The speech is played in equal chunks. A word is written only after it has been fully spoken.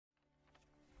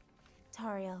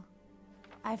Tariel,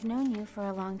 I've known you for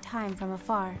a long time from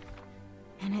afar,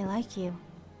 and I like you.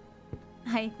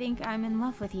 I think I'm in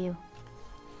love with you.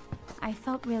 I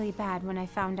felt really bad when I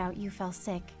found out you fell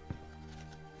sick.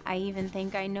 I even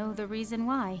think I know the reason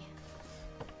why.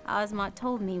 Osmot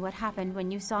told me what happened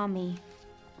when you saw me.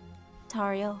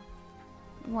 Tariel,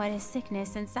 what is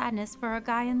sickness and sadness for a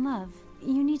guy in love?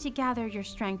 You need to gather your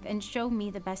strength and show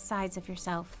me the best sides of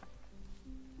yourself.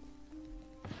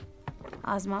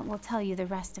 Osmot will tell you the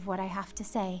rest of what I have to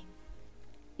say.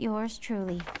 Yours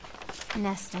truly,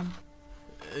 Nestan.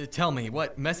 Tell me,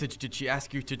 what message did she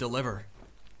ask you to deliver?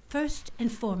 First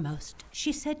and foremost,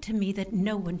 she said to me that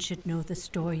no one should know the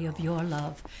story of your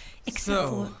love, except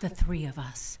for the three of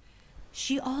us.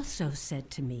 She also said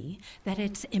to me that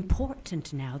it's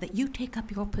important now that you take up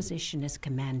your position as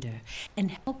commander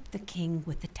and help the king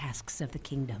with the tasks of the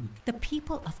kingdom. The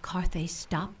people of Carthay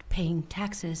stopped paying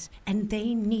taxes, and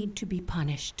they need to be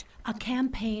punished. A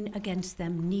campaign against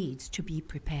them needs to be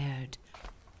prepared.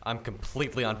 I'm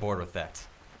completely on board with that.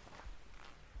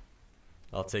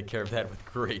 I'll take care of that with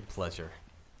great pleasure.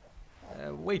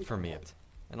 Wait for me,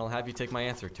 and I'll have you take my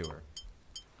answer to her.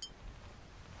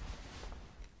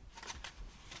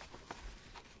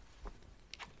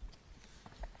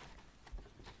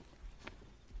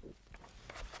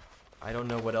 I don't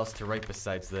know what else to write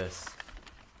besides this.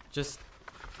 Just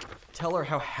tell her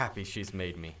how happy she's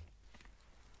made me.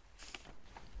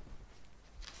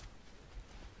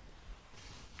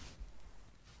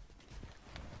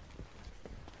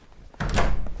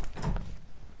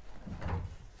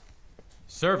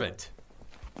 Servant,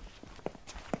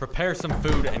 prepare some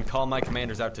food and call my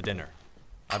commanders out to dinner.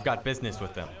 I've got business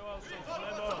with them.